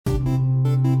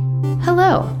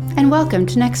Hello, and welcome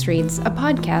to Next Reads, a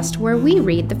podcast where we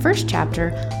read the first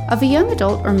chapter of a young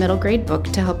adult or middle grade book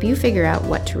to help you figure out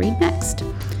what to read next.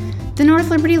 The North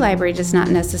Liberty Library does not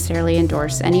necessarily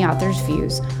endorse any author's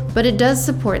views, but it does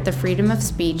support the freedom of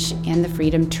speech and the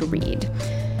freedom to read.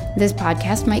 This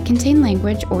podcast might contain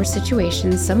language or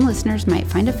situations some listeners might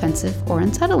find offensive or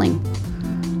unsettling.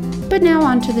 But now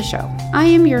on to the show. I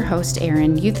am your host,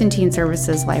 Erin, Youth and Teen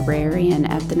Services Librarian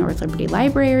at the North Liberty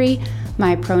Library.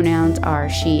 My pronouns are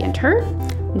she and her.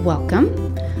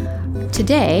 Welcome.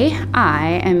 Today,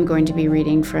 I am going to be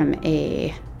reading from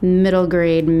a middle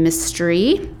grade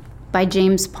mystery by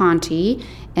James Ponti,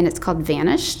 and it's called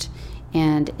Vanished,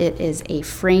 and it is a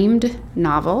framed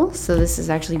novel. So this is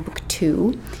actually book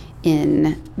 2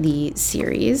 in the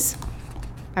series.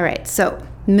 All right, so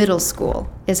middle school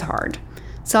is hard.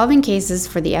 Solving cases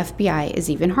for the FBI is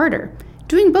even harder.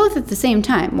 Doing both at the same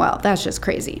time, well, that's just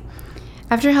crazy.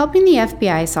 After helping the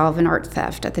FBI solve an art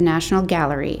theft at the National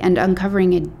Gallery and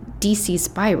uncovering a DC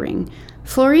spy ring,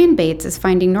 Florian Bates is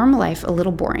finding normal life a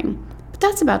little boring. But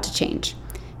that's about to change.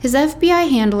 His FBI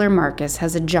handler, Marcus,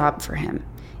 has a job for him.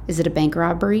 Is it a bank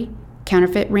robbery?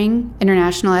 Counterfeit ring?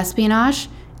 International espionage?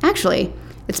 Actually,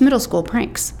 it's middle school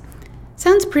pranks.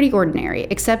 Sounds pretty ordinary,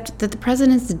 except that the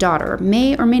president's daughter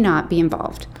may or may not be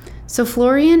involved. So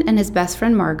Florian and his best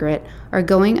friend Margaret are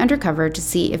going undercover to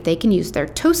see if they can use their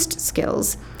toast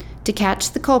skills to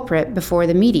catch the culprit before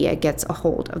the media gets a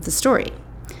hold of the story.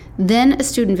 Then a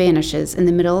student vanishes in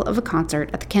the middle of a concert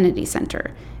at the Kennedy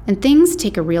Center, and things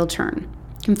take a real turn.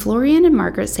 Can Florian and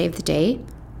Margaret save the day,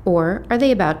 or are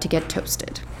they about to get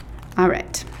toasted? All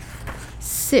right,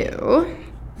 so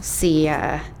let's see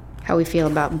how we feel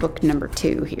about book number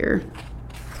 2 here.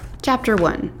 Chapter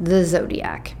 1, The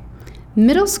Zodiac.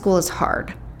 Middle school is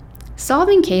hard.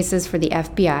 Solving cases for the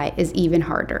FBI is even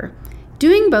harder.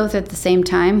 Doing both at the same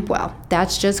time, well,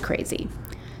 that's just crazy.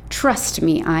 Trust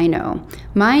me, I know.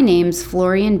 My name's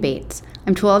Florian Bates.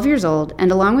 I'm 12 years old,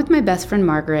 and along with my best friend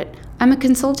Margaret, I'm a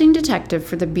consulting detective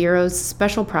for the Bureau's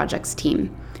Special Projects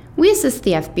team. We assist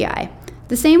the FBI,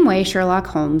 the same way Sherlock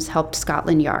Holmes helped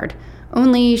Scotland Yard,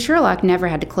 only Sherlock never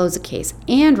had to close a case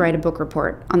and write a book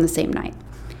report on the same night.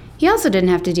 He also didn't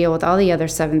have to deal with all the other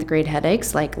 7th grade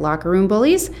headaches like locker room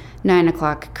bullies, 9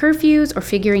 o'clock curfews, or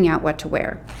figuring out what to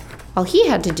wear. All he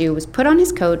had to do was put on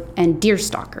his coat and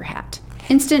deerstalker hat.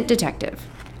 Instant detective.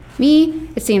 Me,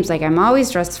 it seems like I'm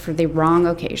always dressed for the wrong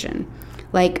occasion.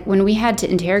 Like when we had to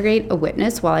interrogate a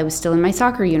witness while I was still in my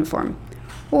soccer uniform.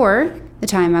 Or the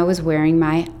time I was wearing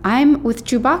my I'm with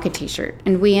Chewbacca t-shirt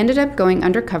and we ended up going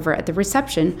undercover at the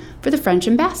reception for the French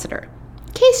ambassador.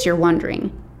 In case you're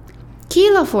wondering. Qui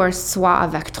la force soit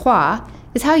avec toi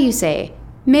is how you say,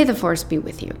 may the force be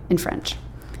with you, in French.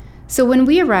 So when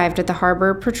we arrived at the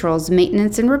Harbor Patrol's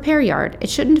maintenance and repair yard, it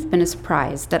shouldn't have been a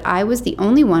surprise that I was the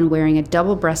only one wearing a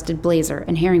double-breasted blazer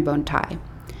and herringbone tie.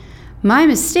 My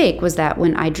mistake was that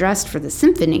when I dressed for the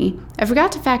symphony, I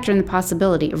forgot to factor in the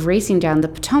possibility of racing down the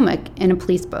Potomac in a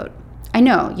police boat. I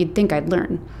know, you'd think I'd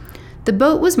learn. The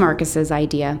boat was Marcus's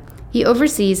idea. He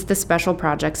oversees the special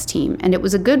projects team, and it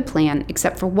was a good plan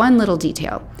except for one little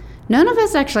detail. None of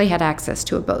us actually had access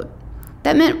to a boat.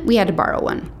 That meant we had to borrow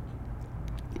one.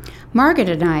 Margaret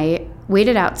and I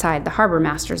waited outside the harbor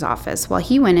master's office while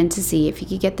he went in to see if he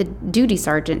could get the duty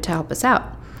sergeant to help us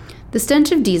out. The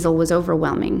stench of diesel was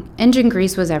overwhelming, engine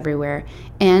grease was everywhere,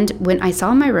 and when I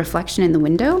saw my reflection in the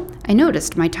window, I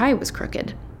noticed my tie was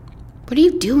crooked. "What are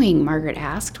you doing?" Margaret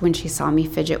asked when she saw me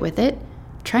fidget with it.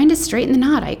 "Trying to straighten the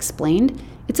knot," I explained.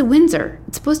 "It's a Windsor.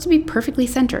 It's supposed to be perfectly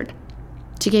centered."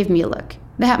 She gave me a look.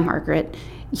 "That, Margaret,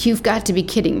 you've got to be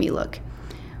kidding me look.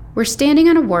 We're standing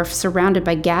on a wharf surrounded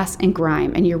by gas and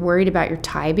grime, and you're worried about your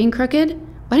tie being crooked?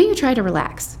 Why don't you try to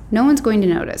relax? No one's going to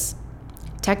notice."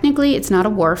 "Technically, it's not a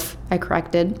wharf," I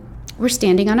corrected. "We're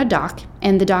standing on a dock,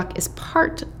 and the dock is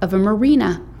part of a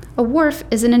marina. A wharf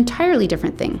is an entirely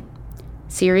different thing."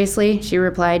 "Seriously?" she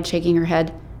replied, shaking her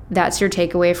head. "That's your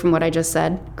takeaway from what I just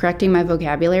said? Correcting my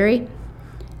vocabulary?"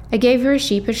 I gave her a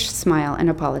sheepish smile and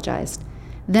apologized.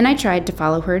 Then I tried to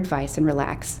follow her advice and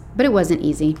relax, but it wasn't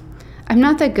easy. I'm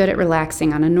not that good at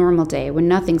relaxing on a normal day when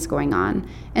nothing's going on,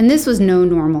 and this was no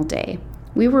normal day.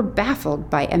 We were baffled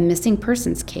by a missing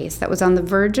persons case that was on the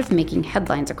verge of making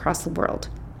headlines across the world.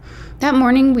 That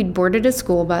morning, we'd boarded a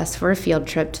school bus for a field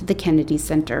trip to the Kennedy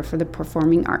Center for the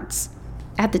Performing Arts.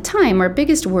 At the time, our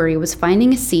biggest worry was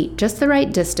finding a seat just the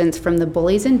right distance from the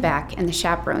bullies in back and the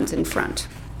chaperones in front.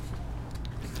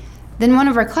 Then one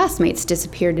of our classmates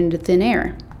disappeared into thin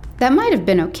air. That might have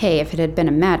been okay if it had been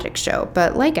a magic show,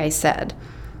 but like I said,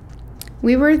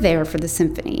 we were there for the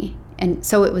symphony, and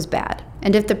so it was bad.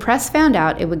 And if the press found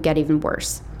out, it would get even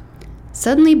worse.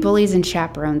 Suddenly, bullies and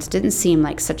chaperones didn't seem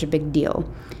like such a big deal.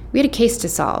 We had a case to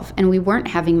solve, and we weren't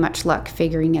having much luck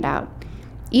figuring it out.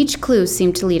 Each clue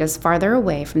seemed to lead us farther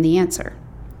away from the answer.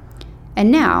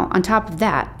 And now, on top of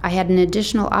that, I had an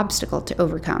additional obstacle to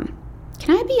overcome.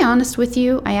 "Can I be honest with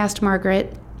you?" I asked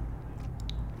Margaret.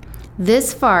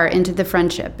 "This far into the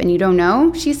friendship, and you don't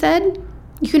know?" she said.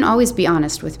 "You can always be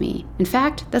honest with me. In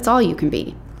fact, that's all you can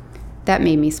be." That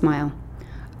made me smile.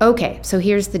 "Okay, so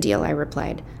here's the deal," I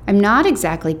replied. "I'm not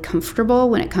exactly comfortable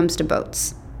when it comes to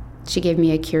boats." She gave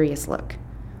me a curious look.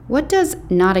 "What does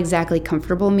not exactly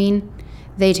comfortable mean?"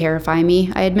 "They terrify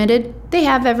me," I admitted. "They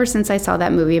have ever since I saw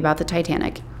that movie about the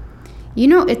Titanic." "You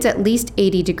know, it's at least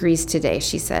 80 degrees today,"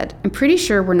 she said. "I'm pretty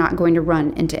sure we're not going to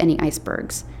run into any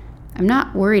icebergs." "I'm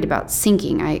not worried about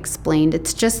sinking," I explained.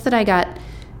 "It's just that I got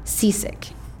seasick."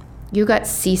 "You got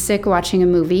seasick watching a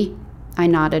movie?" I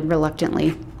nodded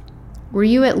reluctantly. "Were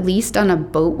you at least on a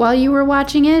boat while you were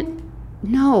watching it?"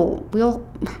 "No,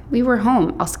 we were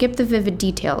home. I'll skip the vivid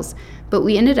details, but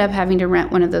we ended up having to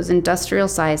rent one of those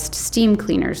industrial-sized steam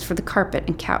cleaners for the carpet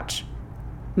and couch."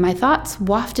 My thoughts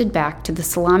wafted back to the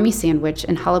salami sandwich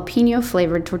and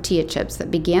jalapeno-flavored tortilla chips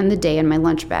that began the day in my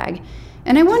lunch bag,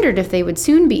 and I wondered if they would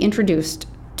soon be introduced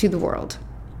to the world.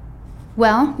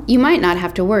 "Well, you might not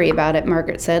have to worry about it,"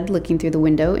 Margaret said, looking through the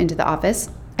window into the office.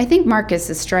 "I think Marcus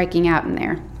is striking out in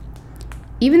there."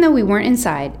 Even though we weren't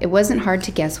inside, it wasn't hard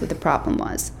to guess what the problem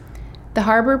was. The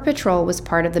Harbor Patrol was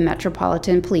part of the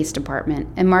Metropolitan Police Department,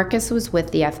 and Marcus was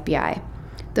with the FBI.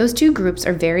 Those two groups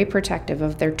are very protective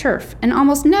of their turf and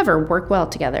almost never work well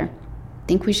together.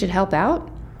 "Think we should help out?"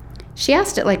 She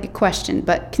asked it like a question,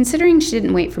 but considering she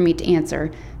didn't wait for me to answer,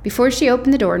 before she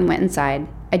opened the door and went inside,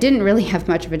 I didn't really have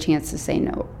much of a chance to say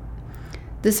no.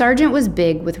 The sergeant was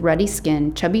big with ruddy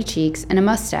skin, chubby cheeks, and a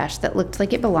mustache that looked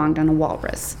like it belonged on a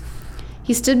walrus.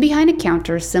 He stood behind a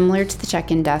counter similar to the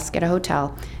check-in desk at a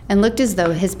hotel and looked as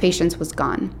though his patience was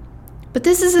gone. "But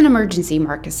this is an emergency,"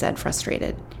 Marcus said,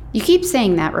 frustrated. "You keep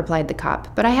saying that," replied the cop,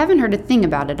 "but I haven't heard a thing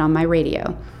about it on my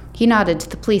radio." He nodded to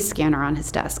the police scanner on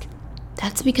his desk.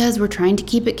 "That's because we're trying to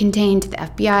keep it contained to the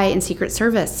FBI and Secret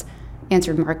Service,"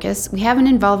 answered Marcus. "We haven't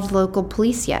involved the local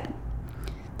police yet."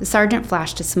 The sergeant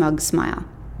flashed a smug smile.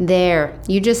 "There,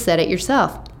 you just said it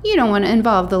yourself. You don't want to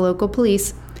involve the local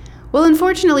police. Well,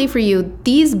 unfortunately for you,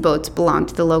 these boats belong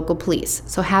to the local police,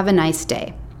 so have a nice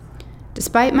day."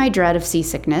 Despite my dread of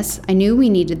seasickness, I knew we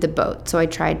needed the boat, so I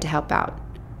tried to help out.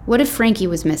 "What if Frankie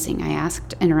was missing?" I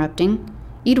asked, interrupting.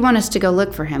 "You'd want us to go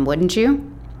look for him, wouldn't you?"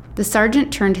 The sergeant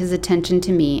turned his attention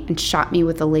to me and shot me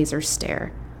with a laser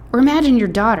stare. "Or imagine your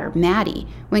daughter, Maddie,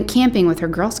 went camping with her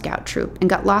Girl Scout troop and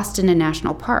got lost in a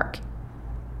national park."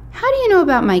 "How do you know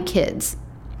about my kids?"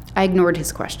 I ignored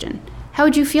his question. "How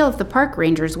would you feel if the park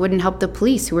rangers wouldn't help the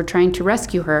police who were trying to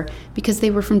rescue her because they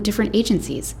were from different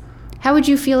agencies? How would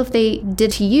you feel if they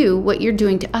did to you what you're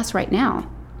doing to us right now?"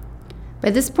 By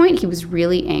this point, he was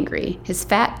really angry, his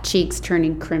fat cheeks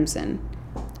turning crimson.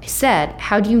 I said,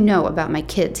 "How do you know about my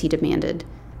kids?" he demanded.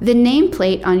 "The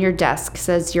nameplate on your desk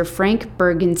says you're Frank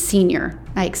Bergen Sr.,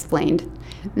 I explained.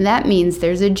 "That means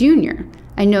there's a junior.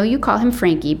 I know you call him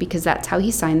Frankie because that's how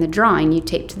he signed the drawing you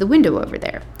taped to the window over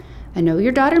there. I know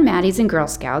your daughter Maddie's in Girl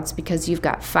Scouts because you've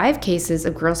got 5 cases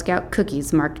of Girl Scout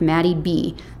cookies marked Maddie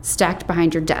B stacked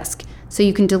behind your desk so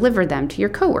you can deliver them to your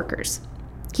coworkers."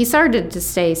 He started to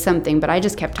say something, but I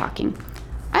just kept talking.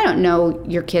 "I don't know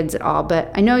your kids at all,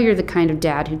 but I know you're the kind of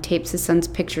dad who tapes his son's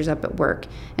pictures up at work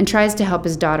and tries to help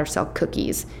his daughter sell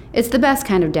cookies. It's the best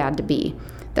kind of dad to be.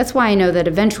 That's why I know that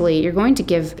eventually you're going to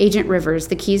give Agent Rivers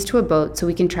the keys to a boat so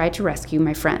we can try to rescue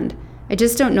my friend. I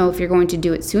just don't know if you're going to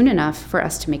do it soon enough for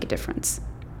us to make a difference."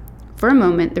 For a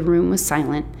moment, the room was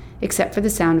silent, except for the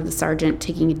sound of the sergeant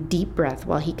taking a deep breath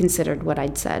while he considered what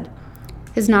I'd said.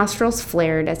 His nostrils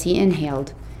flared as he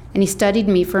inhaled, and he studied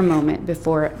me for a moment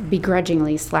before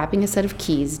begrudgingly slapping a set of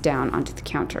keys down onto the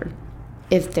counter.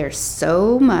 "If there's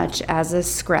so much as a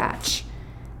scratch—"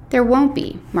 "There won't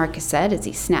be," Marcus said as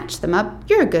he snatched them up.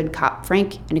 "You're a good cop,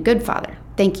 Frank, and a good father.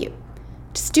 Thank you."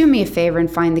 "Just do me a favor and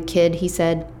find the kid," he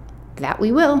said. "That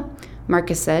we will,"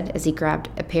 Marcus said as he grabbed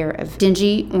a pair of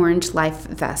dingy orange life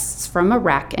vests from a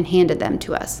rack and handed them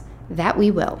to us. "That we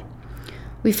will."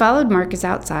 We followed Marcus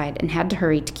outside and had to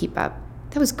hurry to keep up.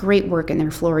 "That was great work in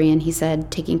there, Florian," he said,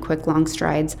 taking quick, long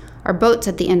strides. "Our boat's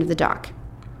at the end of the dock."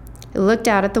 I looked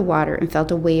out at the water and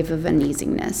felt a wave of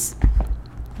uneasiness.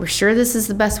 "We're sure this is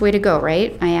the best way to go,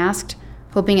 right?" I asked,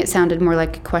 hoping it sounded more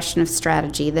like a question of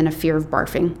strategy than a fear of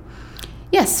barfing.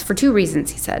 "Yes, for 2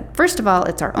 reasons," he said. "First of all,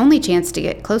 it's our only chance to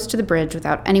get close to the bridge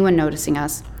without anyone noticing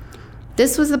us."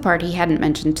 This was the part he hadn't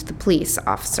mentioned to the police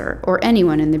officer, or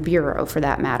anyone in the bureau for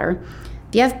that matter.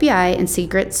 The FBI and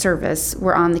Secret Service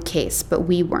were on the case, but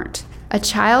we weren't. A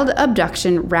child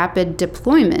abduction rapid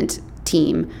deployment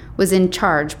team was in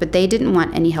charge, but they didn't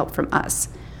want any help from us.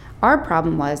 Our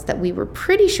problem was that we were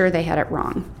pretty sure they had it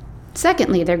wrong.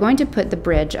 Secondly, they're going to put the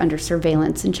bridge under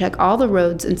surveillance and check all the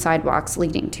roads and sidewalks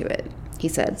leading to it, he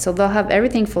said, so they'll have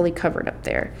everything fully covered up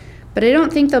there. But I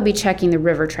don't think they'll be checking the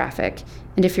river traffic,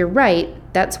 and if you're right,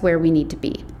 that's where we need to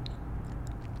be.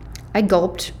 I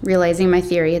gulped, realizing my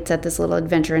theory had set this little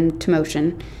adventure into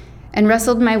motion, and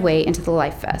wrestled my way into the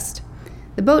life vest.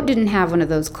 The boat didn't have one of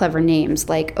those clever names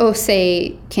like, oh,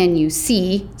 say, can you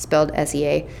see, spelled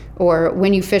S-E-A, or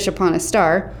when you fish upon a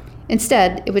star.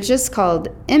 Instead, it was just called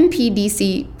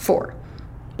MPDC-4.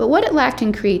 But what it lacked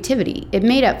in creativity, it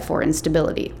made up for in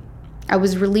stability. I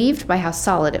was relieved by how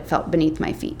solid it felt beneath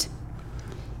my feet.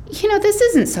 This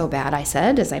isn't so bad, I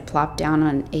said, as I plopped down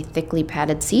on a thickly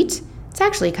padded seat. It's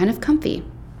actually kind of comfy.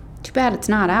 Too bad it's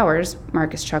not ours,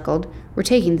 Marcus chuckled. We're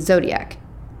taking the Zodiac.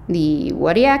 The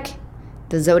whatiac?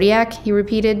 The Zodiac, he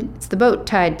repeated. It's the boat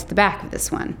tied to the back of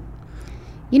this one.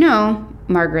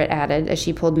 Margaret added as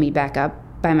she pulled me back up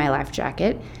by my life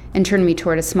jacket and turned me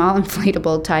toward a small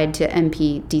inflatable tied to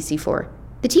MPDC-4,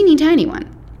 the teeny tiny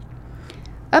one.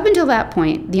 Up until that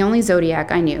point, the only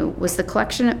Zodiac I knew was the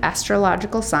collection of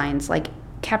astrological signs like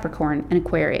Capricorn and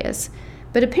Aquarius,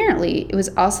 but apparently it was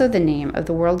also the name of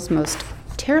the world's most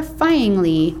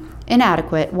terrifyingly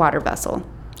inadequate water vessel.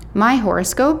 My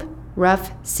horoscope,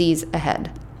 rough seas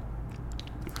ahead.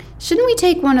 Shouldn't we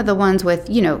take one of the ones with,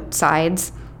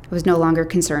 sides? I was no longer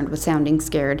concerned with sounding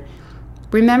scared.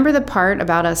 Remember the part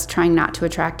about us trying not to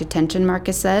attract attention,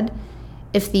 Marcus said?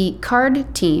 If the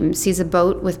card team sees a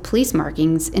boat with police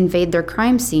markings invade their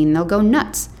crime scene, they'll go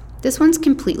nuts. This one's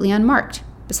completely unmarked.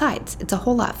 Besides, it's a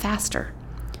whole lot faster.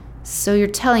 So you're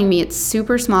telling me it's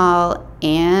super small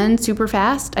and super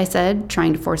fast? I said,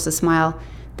 trying to force a smile.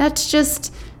 That's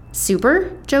just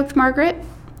super, joked Margaret.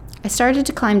 I started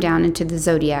to climb down into the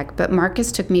Zodiac, but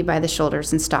Marcus took me by the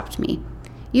shoulders and stopped me.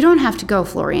 You don't have to go,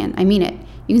 Florian. I mean it.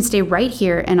 You can stay right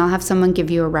here and I'll have someone give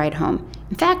you a ride home.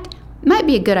 In fact, it might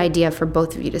be a good idea for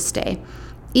both of you to stay.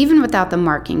 Even without the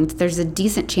markings, there's a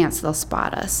decent chance they'll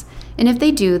spot us. And if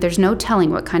they do, there's no telling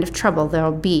what kind of trouble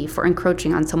there'll be for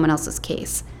encroaching on someone else's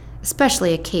case.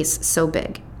 Especially a case so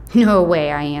big. No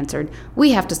way, I answered.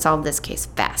 We have to solve this case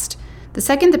fast. The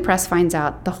second the press finds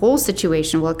out, the whole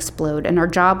situation will explode and our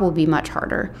job will be much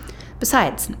harder.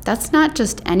 Besides, that's not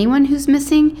just anyone who's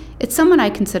missing, it's someone I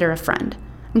consider a friend.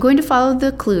 I'm going to follow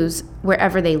the clues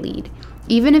wherever they lead,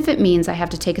 even if it means I have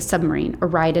to take a submarine or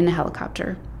ride in a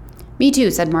helicopter. Me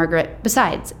too, said Margaret.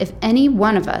 Besides, if any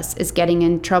one of us is getting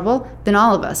in trouble, then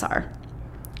all of us are.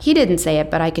 He didn't say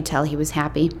it, but I could tell he was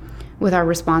happy. With our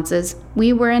responses,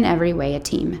 we were in every way a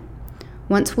team.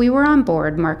 Once we were on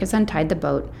board, Marcus untied the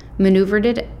boat, maneuvered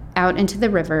it out into the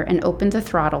river, and opened the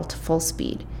throttle to full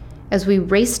speed. As we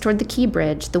raced toward the Key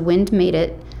Bridge, the wind made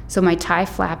it so my tie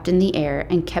flapped in the air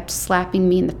and kept slapping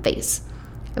me in the face.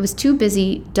 I was too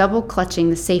busy double clutching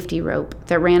the safety rope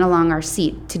that ran along our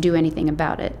seat to do anything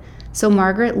about it, so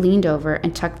Margaret leaned over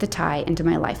and tucked the tie into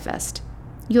my life vest.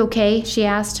 You okay? She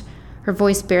asked, her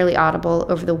voice barely audible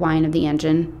over the whine of the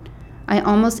engine. I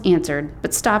almost answered,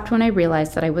 but stopped when I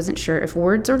realized that I wasn't sure if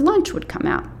words or lunch would come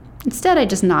out. Instead, I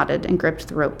just nodded and gripped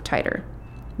the rope tighter.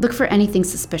 Look for anything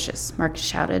suspicious, Marcus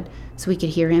shouted, so we could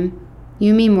hear him.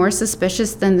 You mean more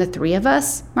suspicious than the three of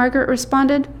us? Margaret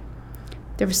responded.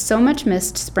 There was so much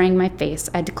mist spraying my face,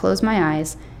 I had to close my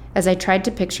eyes as I tried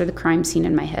to picture the crime scene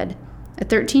in my head. A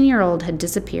 13-year-old had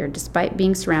disappeared despite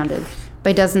being surrounded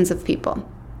by dozens of people.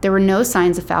 There were no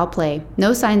signs of foul play,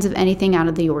 no signs of anything out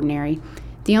of the ordinary.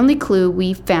 The only clue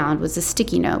we found was a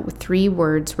sticky note with 3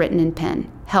 words written in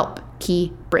pen. Help,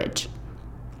 Key Bridge.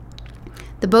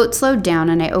 The boat slowed down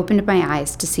and I opened my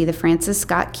eyes to see the Francis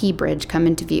Scott Key Bridge come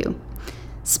into view.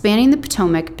 Spanning the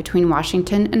Potomac between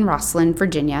Washington and Rosslyn,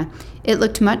 Virginia, it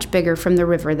looked much bigger from the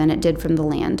river than it did from the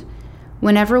land.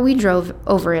 Whenever we drove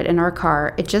over it in our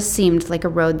car, it just seemed like a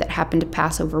road that happened to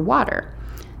pass over water.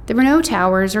 There were no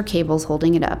towers or cables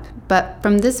holding it up, but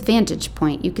from this vantage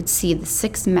point you could see the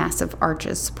 6 massive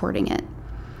arches supporting it.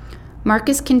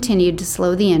 Marcus continued to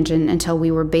slow the engine until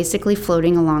we were basically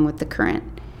floating along with the current.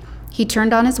 He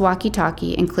turned on his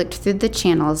walkie-talkie and clicked through the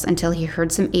channels until he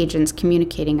heard some agents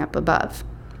communicating up above.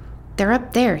 They're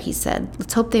up there, he said.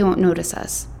 Let's hope they won't notice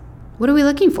us. What are we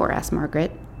looking for? Asked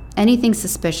Margaret. Anything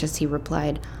suspicious, he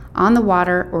replied, on the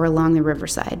water or along the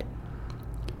riverside.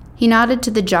 He nodded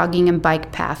to the jogging and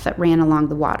bike path that ran along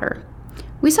the water.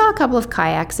 We saw a couple of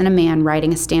kayaks and a man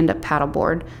riding a stand-up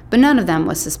paddleboard, but none of them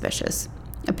was suspicious.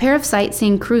 A pair of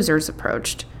sightseeing cruisers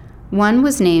approached. One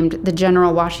was named the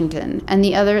General Washington, and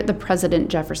the other the President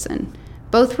Jefferson.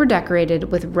 Both were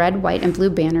decorated with red, white, and blue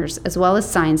banners, as well as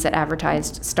signs that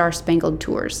advertised Star-Spangled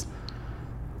Tours.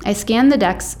 I scanned the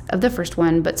decks of the first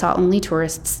one, but saw only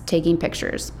tourists taking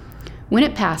pictures. When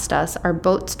it passed us, our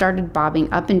boat started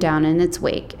bobbing up and down in its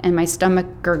wake, and my stomach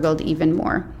gurgled even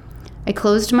more. I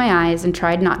closed my eyes and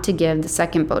tried not to give the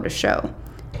second boat a show.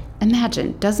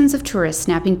 Imagine dozens of tourists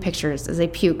snapping pictures as I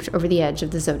puked over the edge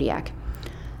of the Zodiac.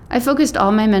 I focused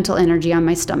all my mental energy on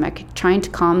my stomach, trying to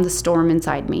calm the storm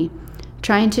inside me,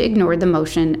 trying to ignore the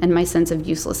motion and my sense of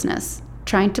uselessness,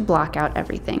 trying to block out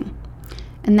everything.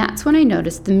 And that's when I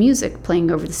noticed the music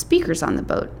playing over the speakers on the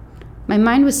boat. My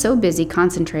mind was so busy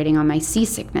concentrating on my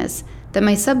seasickness that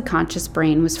my subconscious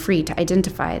brain was free to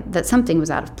identify that something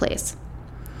was out of place.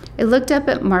 I looked up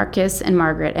at Marcus and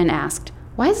Margaret and asked,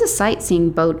 why is a sightseeing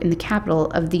boat in the capital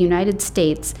of the United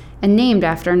States and named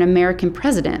after an American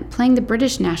president playing the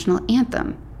British national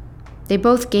anthem? They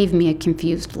both gave me a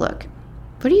confused look.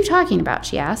 What are you talking about?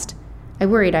 She asked. I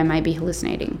worried I might be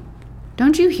hallucinating.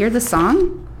 Don't you hear the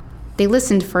song? They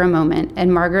listened for a moment,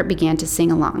 and Margaret began to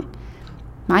sing along.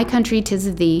 My country 'tis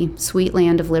of thee, sweet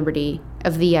land of liberty,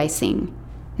 of thee I sing.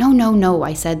 No,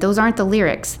 I said, those aren't the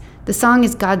lyrics. The song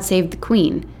is God Save the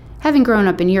Queen. Having grown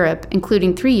up in Europe,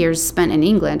 including 3 years spent in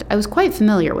England, I was quite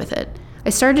familiar with it. I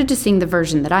started to sing the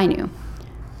version that I knew.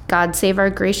 God save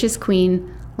our gracious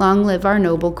Queen, long live our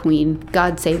noble Queen,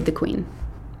 God save the Queen.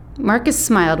 Marcus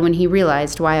smiled when he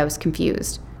realized why I was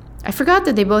confused. I forgot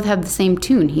that they both have the same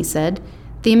tune, he said.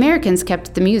 The Americans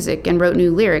kept the music and wrote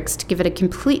new lyrics to give it a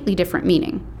completely different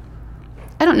meaning.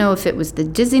 I don't know if it was the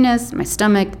dizziness, my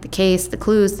stomach, the case, the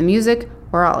clues, the music,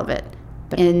 or all of it.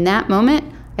 But in that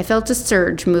moment, I felt a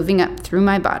surge moving up through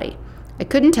my body. I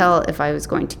couldn't tell if I was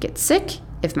going to get sick,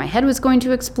 if my head was going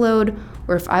to explode,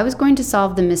 or if I was going to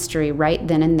solve the mystery right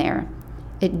then and there.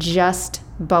 It just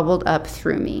bubbled up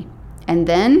through me. And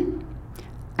then,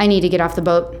 I need to get off the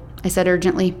boat, I said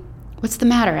urgently. What's the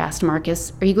matter? Asked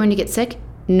Marcus. Are you going to get sick?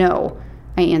 No,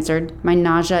 I answered, my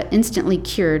nausea instantly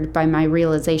cured by my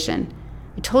realization.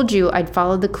 I told you I'd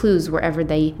follow the clues wherever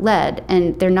they led,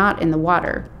 and they're not in the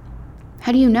water.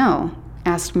 How do you know?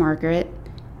 Asked Margaret.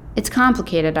 It's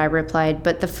complicated, I replied,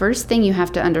 but the first thing you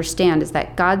have to understand is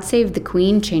that God Save the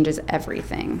Queen changes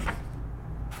everything.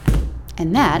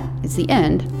 And that is the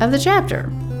end of the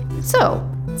chapter. So,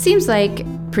 seems like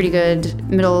pretty good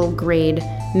middle grade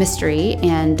mystery,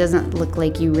 and doesn't look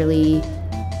like you really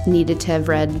needed to have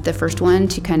read the first one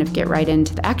to kind of get right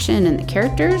into the action and the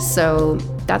characters, so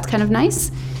that's kind of nice.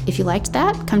 If you liked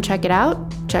that, come check it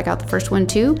out. Check out the first one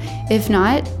too. If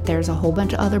not, there's a whole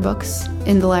bunch of other books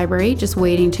in the library just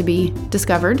waiting to be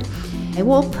discovered. I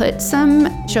will put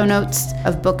some show notes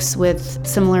of books with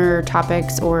similar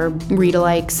topics or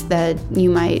read-alikes that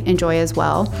you might enjoy as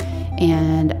well.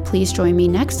 And please join me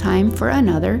next time for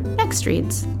another Next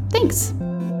Reads. Thanks.